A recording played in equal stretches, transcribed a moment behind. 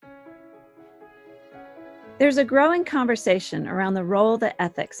There's a growing conversation around the role that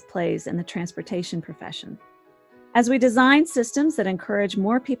ethics plays in the transportation profession. As we design systems that encourage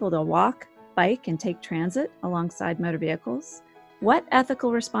more people to walk, bike, and take transit alongside motor vehicles, what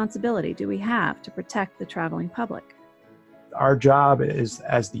ethical responsibility do we have to protect the traveling public? Our job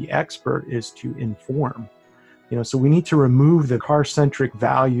as the expert is to inform. So we need to remove the car-centric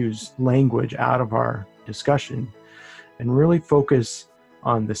values language out of our discussion and really focus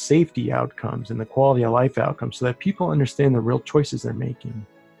on the safety outcomes and the quality of life outcomes so that people understand the real choices they're making.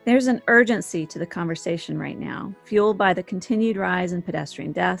 There's an urgency to the conversation right now, fueled by the continued rise in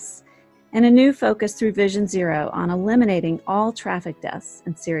pedestrian deaths and a new focus through Vision Zero on eliminating all traffic deaths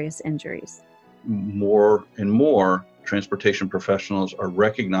and serious injuries. More and more transportation professionals are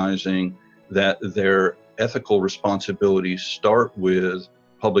recognizing that their ethical responsibilities start with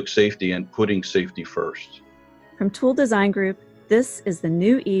public safety and putting safety first. From Toole Design Group, this is the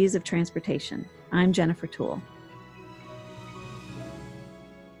New Ease of Transportation. I'm Jennifer Toole.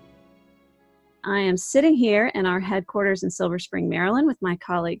 I am sitting here in our headquarters in Silver Spring, Maryland, with my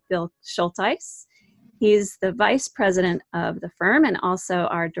colleague, Bill Schulteis. He's the vice president of the firm and also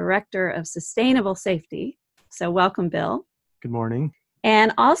our director of sustainable safety. So welcome, Bill. Good morning.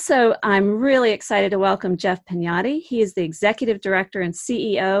 And also, I'm really excited to welcome Jeff Pagnotti. He is the executive director and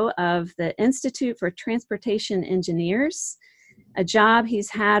CEO of the Institute for Transportation Engineers, a job he's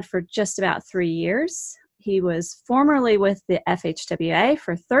had for just about 3 years. He was formerly with the FHWA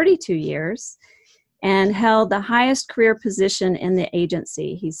for 32 years and held the highest career position in the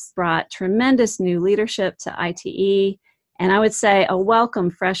agency. He's brought tremendous new leadership to ITE, and I would say a welcome,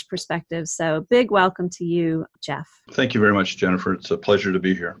 fresh perspective. So big welcome to you, Jeff. Thank you very much, Jennifer. It's a pleasure to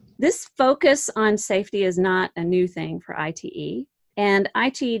be here. This focus on safety is not a new thing for ITE. And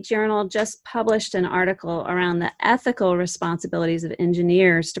ITE Journal just published an article around the ethical responsibilities of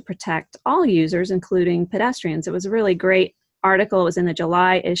engineers to protect all users, including pedestrians. It was a really great article. It was in the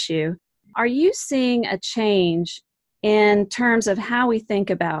July issue. Are you seeing a change in terms of how we think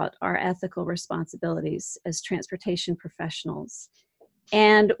about our ethical responsibilities as transportation professionals?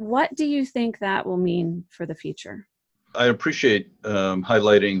 And what do you think that will mean for the future? I appreciate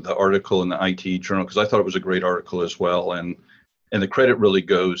highlighting the article in the ITE Journal because I thought it was a great article as well. And the credit really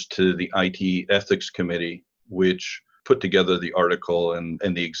goes to the ITE Ethics Committee, which put together the article and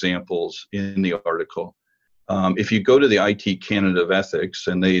the examples in the article. If you go to the ITE Canon of Ethics,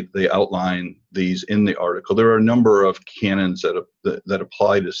 and they outline these in the article, there are a number of canons that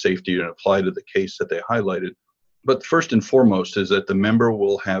apply to safety and apply to the case that they highlighted. But first and foremost is that the member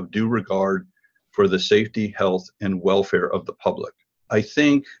will have due regard for the safety, health, and welfare of the public. I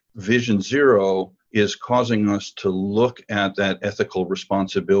think Vision Zero is causing us to look at that ethical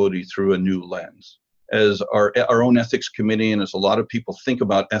responsibility through a new lens. As our own ethics committee and as a lot of people think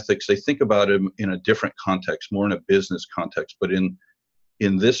about ethics, they think about it in a different context, more in a business context. But in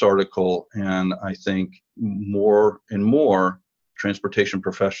this article, and I think more and more transportation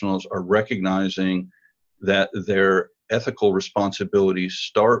professionals are recognizing that their ethical responsibilities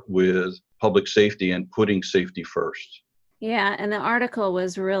start with public safety and putting safety first. Yeah, and the article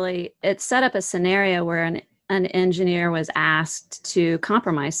was really, it set up a scenario where an engineer was asked to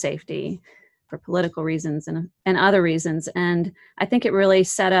compromise safety for political reasons and other reasons. And I think it really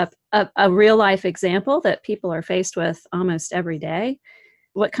set up a real life example that people are faced with almost every day.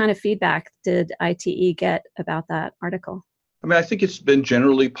 What kind of feedback did ITE get about that article? I mean, I think it's been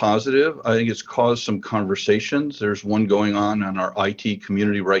generally positive. I think it's caused some conversations. There's one going on our IT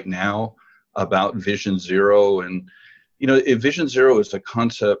community right now about Vision Zero. And, Vision Zero is a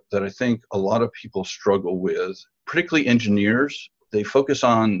concept that I think a lot of people struggle with, particularly engineers. They focus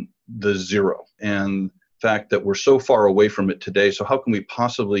on the zero and the fact that we're so far away from it today. So how can we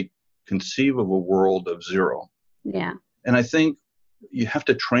possibly conceive of a world of zero? Yeah. And I think you have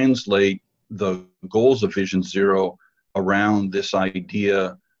to translate the goals of Vision Zero around this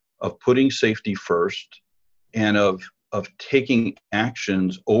idea of putting safety first and of taking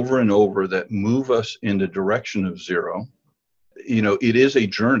actions over and over that move us in the direction of zero. It is a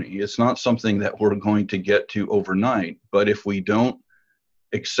journey. It's not something that we're going to get to overnight. But if we don't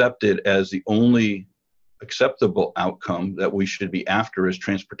accept it as the only acceptable outcome that we should be after as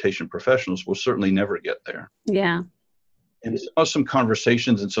transportation professionals, we'll certainly never get there. Yeah. And it's caused some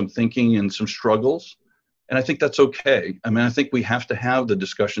conversations and some thinking and some struggles. And I think that's okay. I mean, I think we have to have the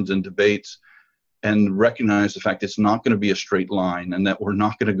discussions and debates and recognize the fact it's not going to be a straight line and that we're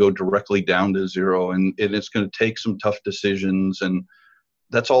not going to go directly down to zero. And it's going to take some tough decisions, and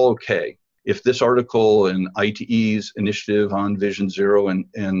that's all okay. If this article and ITE's initiative on Vision Zero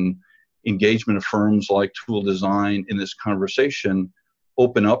and engagement of firms like Toole Design in this conversation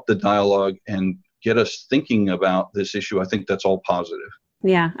open up the dialogue and get us thinking about this issue, I think that's all positive.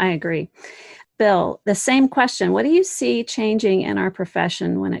 Yeah, I agree. Bill, the same question. What do you see changing in our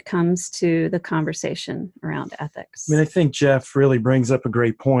profession when it comes to the conversation around ethics? I think Jeff really brings up a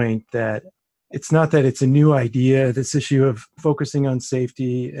great point that it's not that it's a new idea, this issue of focusing on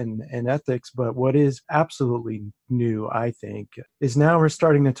safety and ethics, but what is absolutely new, I think, is now we're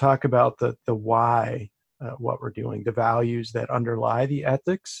starting to talk about the why, what we're doing, the values that underlie the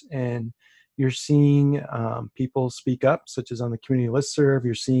ethics. And you're seeing people speak up, such as on the community listserv.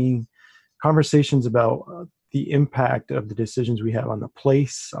 You're seeing conversations about the impact of the decisions we have on the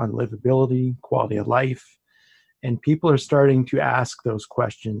place, on livability, quality of life. And people are starting to ask those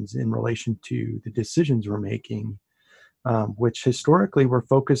questions in relation to the decisions we're making, which historically were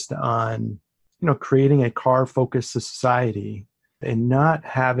focused on, creating a car-focused society and not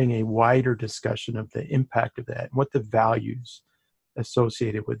having a wider discussion of the impact of that and what the values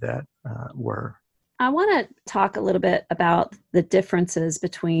associated with that were. I want to talk a little bit about the differences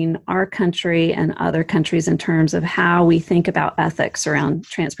between our country and other countries in terms of how we think about ethics around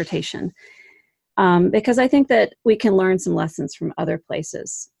transportation, because I think that we can learn some lessons from other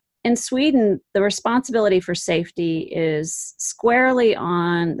places. In Sweden, the responsibility for safety is squarely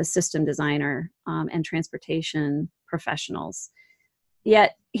on the system designer and transportation professionals.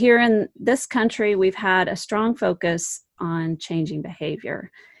 Yet here in this country, we've had a strong focus on changing behavior.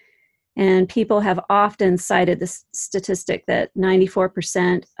 And people have often cited the statistic that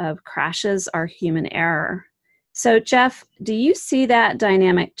 94% of crashes are human error. So, Jeff, do you see that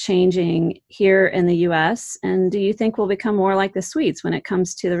dynamic changing here in the U.S.? And do you think we'll become more like the Swedes when it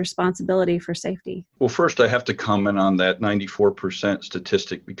comes to the responsibility for safety? Well, first, I have to comment on that 94%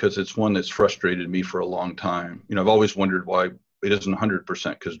 statistic because it's one that's frustrated me for a long time. I've always wondered why it isn't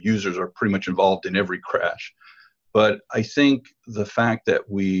 100% because users are pretty much involved in every crash. But I think the fact that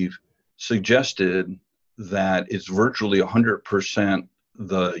we've suggested that it's virtually 100%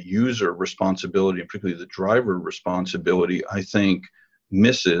 the user responsibility, and particularly the driver responsibility, I think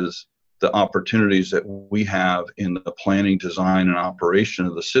misses the opportunities that we have in the planning, design, and operation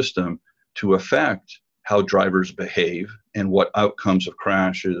of the system to affect how drivers behave and what outcomes of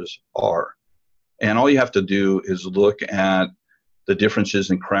crashes are. And all you have to do is look at the differences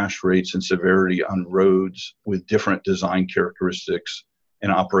in crash rates and severity on roads with different design characteristics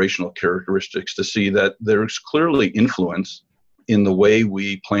and operational characteristics to see that there's clearly influence in the way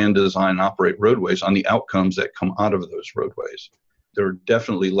we plan, design, and operate roadways on the outcomes that come out of those roadways. There are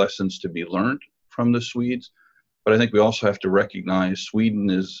definitely lessons to be learned from the Swedes, but I think we also have to recognize Sweden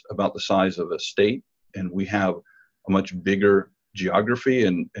is about the size of a state, and we have a much bigger geography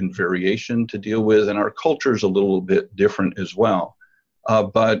and variation to deal with, and our culture is a little bit different as well.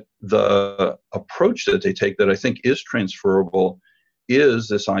 But the approach that they take that I think is transferable is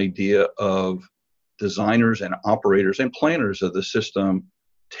this idea of designers and operators and planners of the system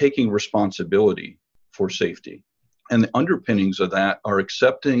taking responsibility for safety. And the underpinnings of that are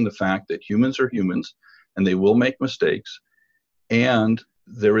accepting the fact that humans are humans and they will make mistakes, and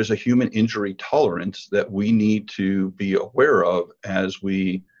there is a human injury tolerance that we need to be aware of as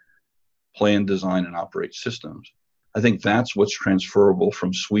we plan, design, and operate systems. I think that's what's transferable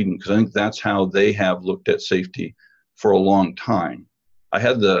from Sweden, because I think that's how they have looked at safety for a long time. I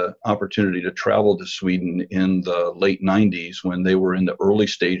had the opportunity to travel to Sweden in the late 90s when they were in the early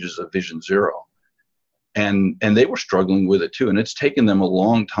stages of Vision Zero. And they were struggling with it too. And it's taken them a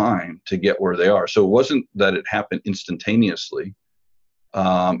long time to get where they are. So it wasn't that it happened instantaneously.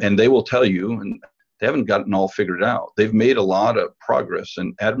 And they will tell you, and they haven't gotten all figured out. They've made a lot of progress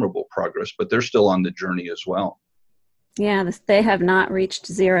and admirable progress, but they're still on the journey as well. Yeah, they have not reached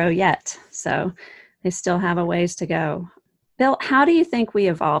zero yet. So they still have a ways to go. Bill, how do you think we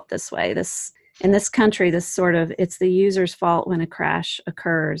evolved this way? In this country, this sort of it's the user's fault when a crash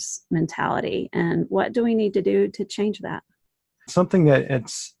occurs mentality. And what do we need to do to change that? Something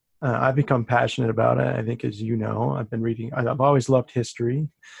that I've become passionate about, I think, as you know, I've always loved history.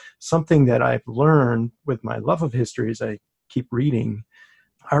 Something that I've learned with my love of history as I keep reading,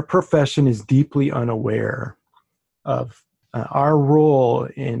 our profession is deeply unaware of our role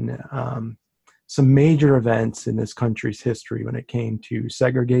in some major events in this country's history when it came to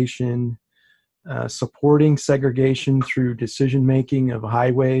segregation, supporting segregation through decision-making of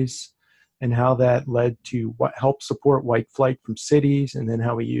highways, and how that led to what helped support white flight from cities, and then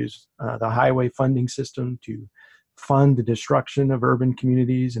how we use the highway funding system to fund the destruction of urban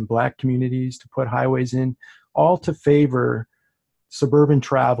communities and Black communities to put highways in, all to favor suburban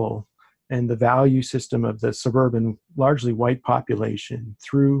travel and the value system of the suburban, largely white population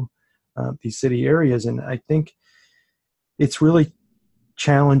through these city areas. And I think it's really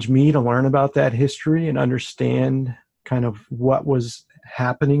challenged me to learn about that history and understand kind of what was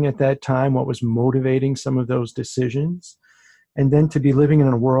happening at that time, what was motivating some of those decisions, and then to be living in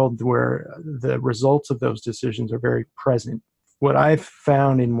a world where the results of those decisions are very present. What I've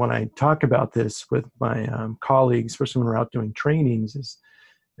found, and when I talk about this with my colleagues, especially when we're out doing trainings, is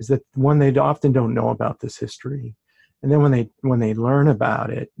that one, they often don't know about this history, and then when they learn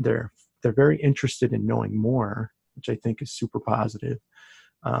about it, they're very interested in knowing more, which I think is super positive.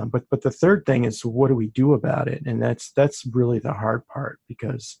 But the third thing is, what do we do about it? And that's really the hard part,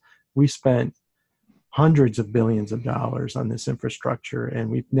 because we spent hundreds of billions of dollars on this infrastructure,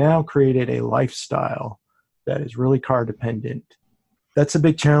 and we've now created a lifestyle that is really car dependent. That's a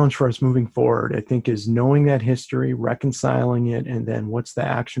big challenge for us moving forward, I think, is knowing that history, reconciling it, and then what's the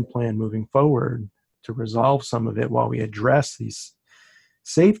action plan moving forward to resolve some of it while we address these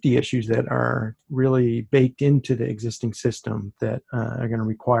safety issues that are really baked into the existing system that are going to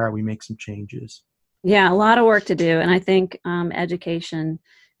require we make some changes. Yeah, a lot of work to do. And I think education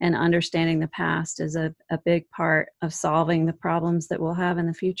and understanding the past is a big part of solving the problems that we'll have in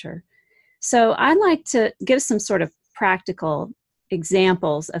the future. So I'd like to give some sort of practical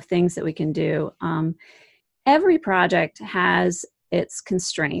examples of things that we can do. Every project has its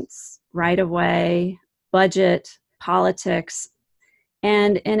constraints: right of way, budget, politics,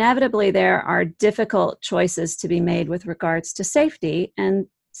 and inevitably there are difficult choices to be made with regards to safety, and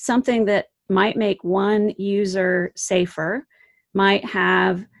something that might make one user safer might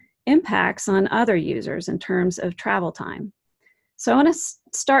have impacts on other users in terms of travel time. So I want to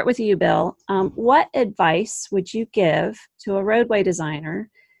start with you, Bill. What advice would you give to a roadway designer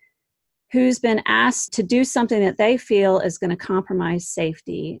who's been asked to do something that they feel is going to compromise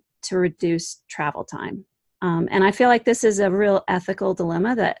safety to reduce travel time? And I feel like this is a real ethical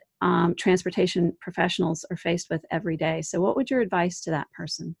dilemma that transportation professionals are faced with every day. So what would your advice to that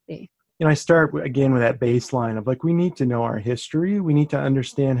person be? I start again with that baseline of we need to know our history. We need to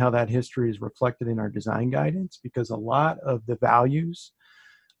understand how that history is reflected in our design guidance, because a lot of the values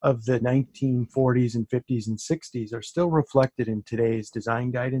of the 1940s and 50s and 60s are still reflected in today's design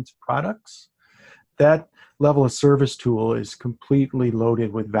guidance products. That level of service tool is completely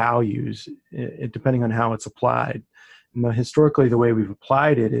loaded with values, depending on how it's applied. And historically, the way we've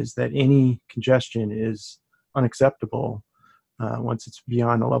applied it is that any congestion is unacceptable once it's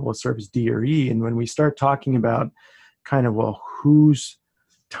beyond the level of service D or E. And when we start talking about kind of, whose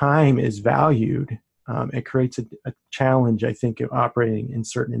time is valued, it creates a challenge, I think, of operating in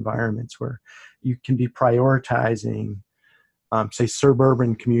certain environments where you can be prioritizing, say,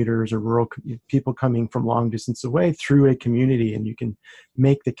 suburban commuters or rural people coming from long distance away through a community, and you can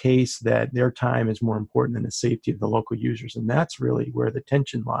make the case that their time is more important than the safety of the local users. And that's really where the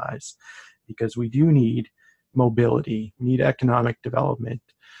tension lies, because we do need mobility, we need economic development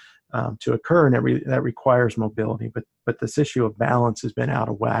to occur, and that requires mobility. But this issue of balance has been out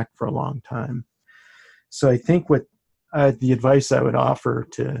of whack for a long time. So I think what the advice I would offer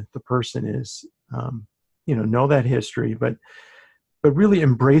to the person is, know that history, but really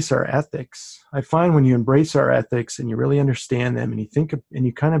embrace our ethics. I find when you embrace our ethics and you really understand them, and you think and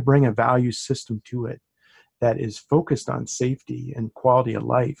you kind of bring a value system to it that is focused on safety and quality of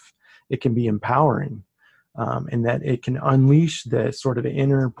life, it can be empowering. And that it can unleash the sort of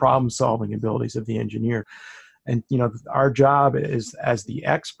inner problem-solving abilities of the engineer. And, our job as the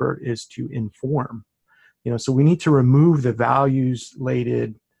expert is to inform. So we need to remove the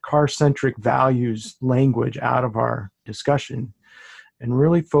values-laden, car-centric values language out of our discussion and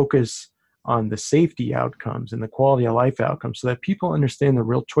really focus on the safety outcomes and the quality of life outcomes so that people understand the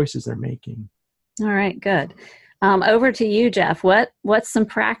real choices they're making. All right, good. Over to you, Jeff. What's some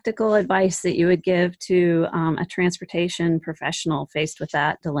practical advice that you would give to a transportation professional faced with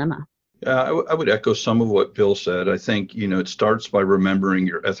that dilemma? I would echo some of what Bill said. I think, it starts by remembering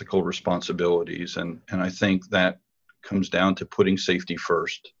your ethical responsibilities. And I think that comes down to putting safety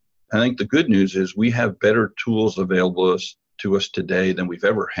first. I think the good news is we have better tools available to us today than we've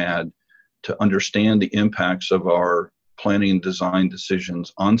ever had to understand the impacts of our planning and design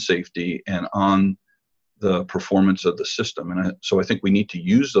decisions on safety and on the performance of the system. And so I think we need to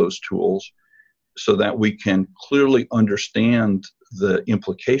use those tools so that we can clearly understand the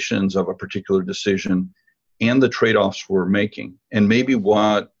implications of a particular decision and the trade-offs we're making, and maybe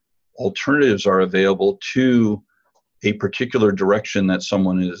what alternatives are available to a particular direction that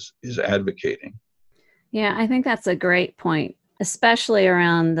someone is advocating. Yeah, I think that's a great point, especially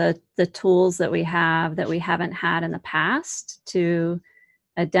around the tools that we haven't had in the past to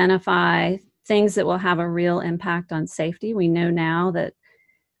identify things that will have a real impact on safety. We know now that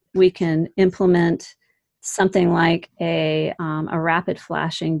we can implement something like a rapid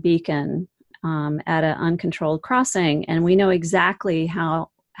flashing beacon at an uncontrolled crossing, and we know exactly how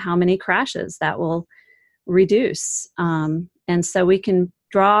many crashes that will reduce. And so we can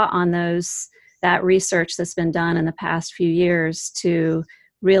draw on that research that's been done in the past few years to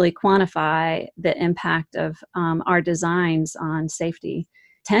really quantify the impact of our designs on safety.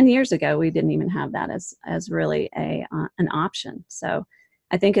 10 years ago, we didn't even have that as really an option. So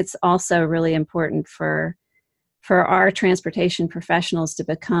I think it's also really important for our transportation professionals to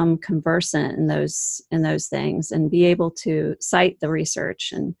become conversant in those things and be able to cite the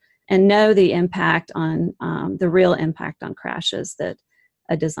research and know the impact on the real impact on crashes that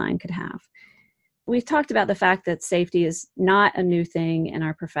a design could have. We've talked about the fact that safety is not a new thing in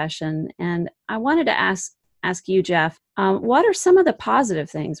our profession, and I wanted to ask you, Jeff, what are some of the positive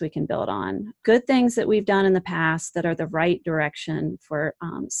things we can build on? Good things that we've done in the past that are the right direction for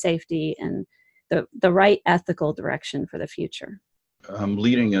safety and the right ethical direction for the future. I'm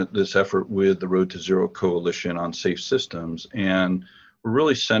leading this effort with the Road to Zero Coalition on Safe Systems, and we're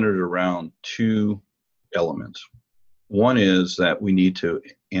really centered around two elements. One is that we need to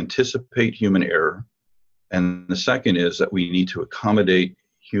anticipate human error, and the second is that we need to accommodate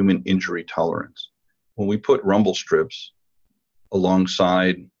human injury tolerance. When we put rumble strips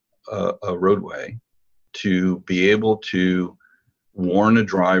alongside a roadway to be able to warn a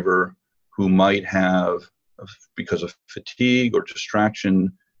driver who might have, because of fatigue or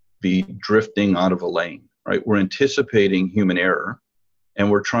distraction, be drifting out of a lane, right? We're anticipating human error, and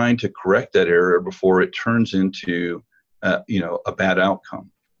we're trying to correct that error before it turns into a bad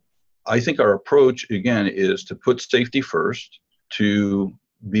outcome. I think our approach, again, is to put safety first, to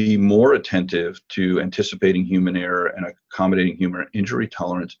be more attentive to anticipating human error and accommodating human injury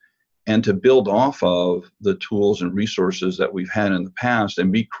tolerance, and to build off of the tools and resources that we've had in the past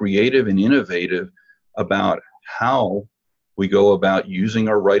and be creative and innovative about how we go about using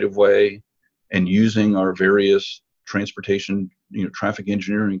our right-of-way and using our various transportation, traffic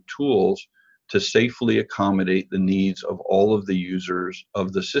engineering tools to safely accommodate the needs of all of the users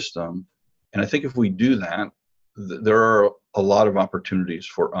of the system. And I think if we do that, there are a lot of opportunities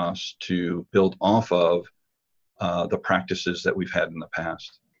for us to build off of the practices that we've had in the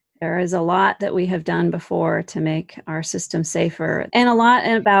past. There is a lot that we have done before to make our system safer, and a lot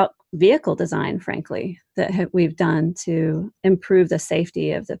about vehicle design, frankly, that we've done to improve the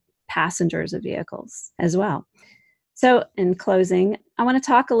safety of the passengers of vehicles as well. So in closing, I want to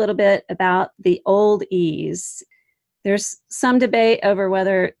talk a little bit about the old E's. There's some debate over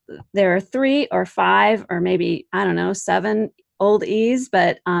whether there are 3 or 5 or maybe, 7 old E's,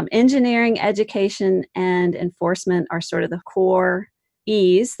 but engineering, education, and enforcement are sort of the core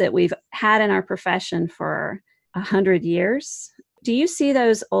E's that we've had in our profession for 100 years. Do you see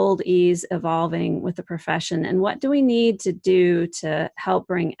those old E's evolving with the profession, and what do we need to do to help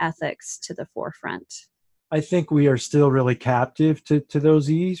bring ethics to the forefront? I think we are still really captive to those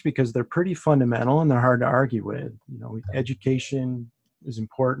E's because they're pretty fundamental and they're hard to argue with. Education is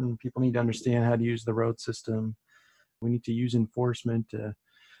important. People need to understand how to use the road system. We need to use enforcement to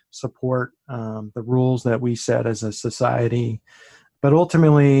support the rules that we set as a society. But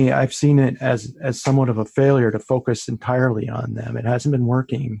ultimately, I've seen it as somewhat of a failure to focus entirely on them. It hasn't been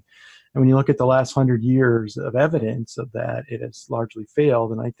working. And when you look at the last 100 years of evidence of that, it has largely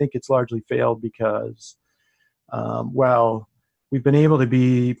failed. And I think it's largely failed because while we've been able to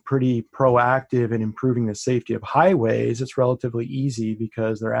be pretty proactive in improving the safety of highways, it's relatively easy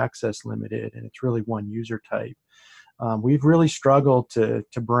because they're access limited and it's really one user type. We've really struggled to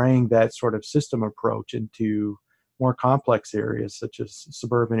bring that sort of system approach into more complex areas such as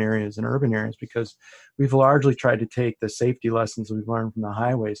suburban areas and urban areas because we've largely tried to take the safety lessons we've learned from the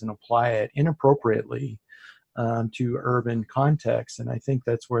highways and apply it inappropriately to urban contexts. And I think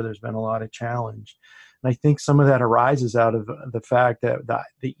that's where there's been a lot of challenge. And I think some of that arises out of the fact that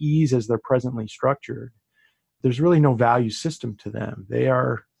the E's as they're presently structured, there's really no value system to them. They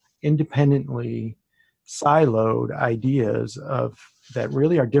are independently siloed ideas that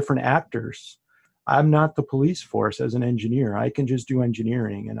really are different actors. I'm not the police force as an engineer. I can just do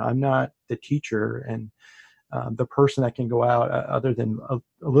engineering, and I'm not the teacher and the person that can go out other than a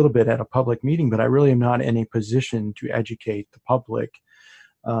little bit at a public meeting, but I really am not in a position to educate the public.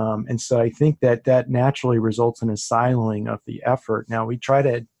 And so I think that naturally results in a siloing of the effort. Now, we try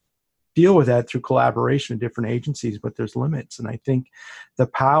to deal with that through collaboration with different agencies, but there's limits. And I think the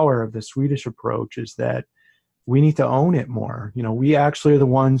power of the Swedish approach is that we need to own it more. We actually are the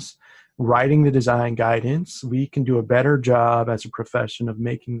ones writing the design guidance. We can do a better job as a profession of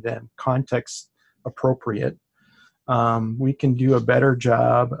making them context appropriate. We can do a better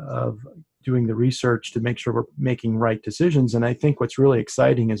job of doing the research to make sure we're making right decisions. And I think what's really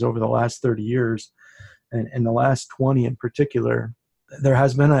exciting is over the last 30 years, and the last 20 in particular, there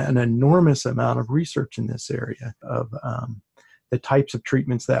has been an enormous amount of research in this area of the types of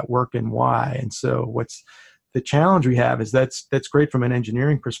treatments that work and why. And so what's the challenge we have is that's great from an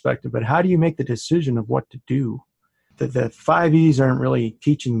engineering perspective, but how do you make the decision of what to do? The 5 E's aren't really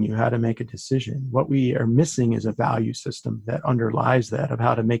teaching you how to make a decision. What we are missing is a value system that underlies that of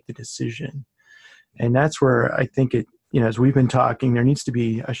how to make the decision. And that's where I think as we've been talking, there needs to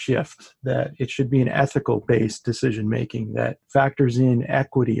be a shift, that it should be an ethical-based decision-making that factors in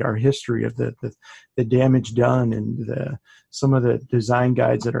equity, our history of the damage done, and some of the design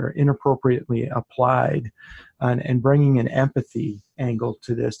guides that are inappropriately applied, and bringing an empathy angle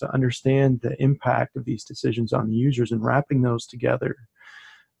to this to understand the impact of these decisions on the users and wrapping those together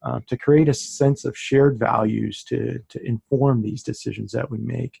to create a sense of shared values to inform these decisions that we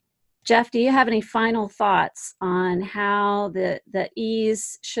make. Jeff, do you have any final thoughts on how the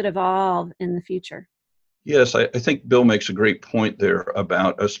E's should evolve in the future? Yes, I think Bill makes a great point there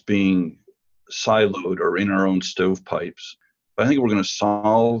about us being siloed or in our own stovepipes. But I think we're going to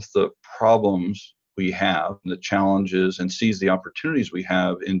solve the problems we have, the challenges, and seize the opportunities we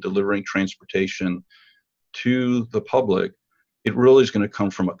have in delivering transportation to the public. It really is going to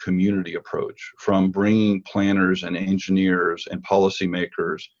come from a community approach, from bringing planners and engineers and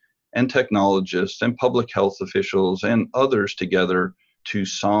policymakers and technologists and public health officials and others together to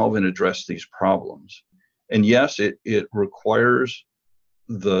solve and address these problems. And yes, it requires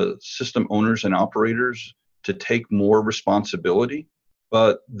the system owners and operators to take more responsibility,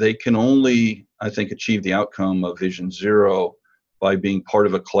 but they can only, I think, achieve the outcome of Vision Zero by being part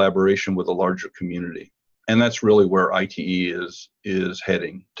of a collaboration with a larger community. And that's really where ITE is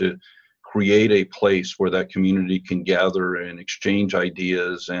heading, to create a place where that community can gather and exchange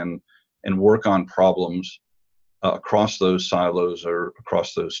ideas and work on problems across those silos or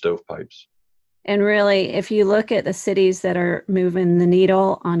across those stovepipes. And really, if you look at the cities that are moving the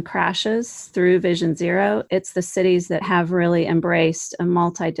needle on crashes through Vision Zero, it's the cities that have really embraced a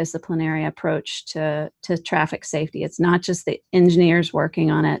multidisciplinary approach to traffic safety. It's not just the engineers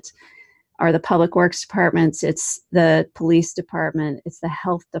working on it or the public works departments, it's the police department, it's the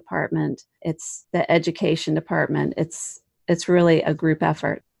health department, it's the education department. It's really a group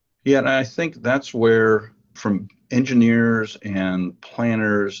effort. Yeah, and I think that's where, from engineers and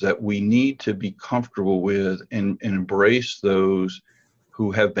planners, that we need to be comfortable with and embrace those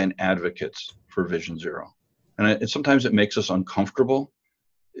who have been advocates for Vision Zero. And sometimes it makes us uncomfortable,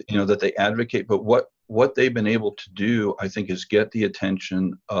 that they advocate, but what they've been able to do, I think, is get the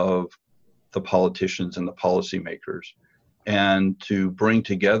attention of the politicians and the policymakers, and to bring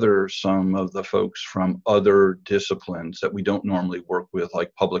together some of the folks from other disciplines that we don't normally work with,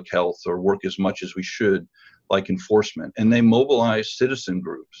 like public health, or work as much as we should, like enforcement. And they mobilize citizen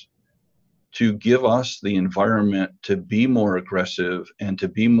groups to give us the environment to be more aggressive and to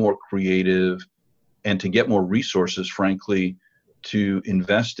be more creative and to get more resources, frankly, to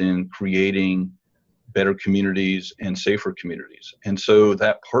invest in creating better communities and safer communities. And so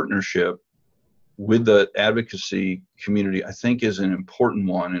that partnership with the advocacy community, I think, is an important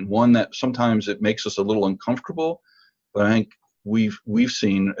one, and one that sometimes it makes us a little uncomfortable. But I think we've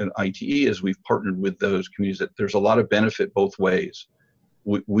seen at ITE, as we've partnered with those communities, that there's a lot of benefit both ways.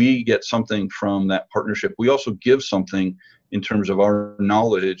 We get something from that partnership. We also give something in terms of our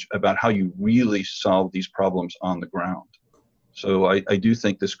knowledge about how you really solve these problems on the ground. So I do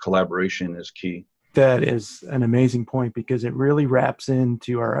think this collaboration is key. That is an amazing point, because it really wraps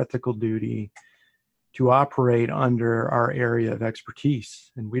into our ethical duty to operate under our area of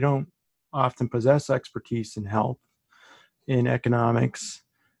expertise. And we don't often possess expertise in health, in economics.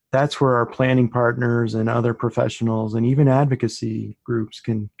 That's where our planning partners and other professionals and even advocacy groups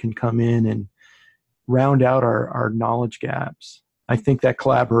can come in and round out our knowledge gaps. I think that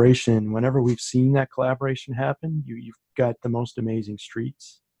collaboration, whenever we've seen that collaboration happen, you've got the most amazing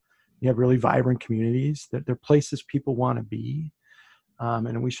streets. You have really vibrant communities. They're places people want to be.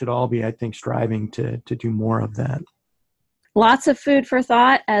 And we should all be, I think, striving to do more of that. Lots of food for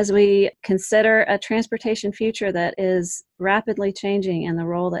thought as we consider a transportation future that is rapidly changing and the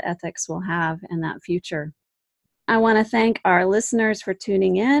role that ethics will have in that future. I want to thank our listeners for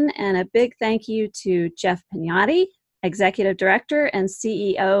tuning in, and a big thank you to Jeff Pagnotti, Executive Director and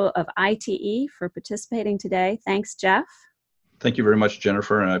CEO of ITE, for participating today. Thanks, Jeff. Thank you very much,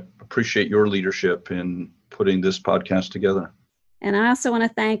 Jennifer, and I appreciate your leadership in putting this podcast together. And I also want to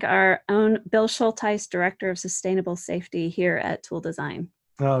thank our own Bill Schulteis, Director of Sustainable Safety here at Tool Design.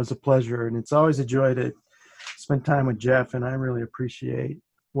 Oh, it was a pleasure, and it's always a joy to spend time with Jeff, and I really appreciate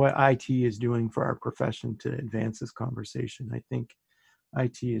what IT is doing for our profession to advance this conversation. I think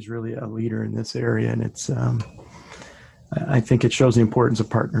IT is really a leader in this area, and it's I think it shows the importance of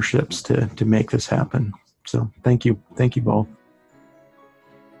partnerships to make this happen. So thank you both.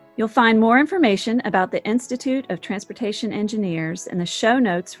 You'll find more information about the Institute of Transportation Engineers in the show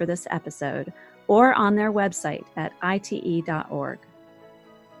notes for this episode or on their website at ite.org.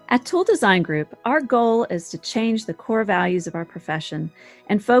 At Tool Design Group, our goal is to change the core values of our profession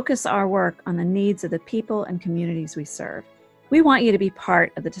and focus our work on the needs of the people and communities we serve. We want you to be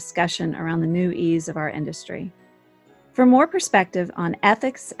part of the discussion around the new E's of our industry. For more perspective on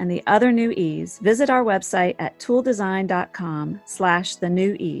ethics and the other new E's, visit our website at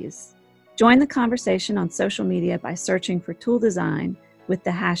tooldesign.com/thenewEs. Join the conversation on social media by searching for Tool Design with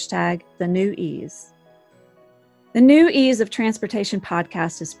the hashtag #TheNewEs. The New E's of Transportation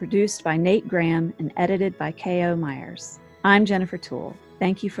podcast is produced by Nate Graham and edited by K.O. Myers. I'm Jennifer Toole.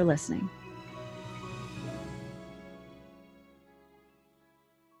 Thank you for listening.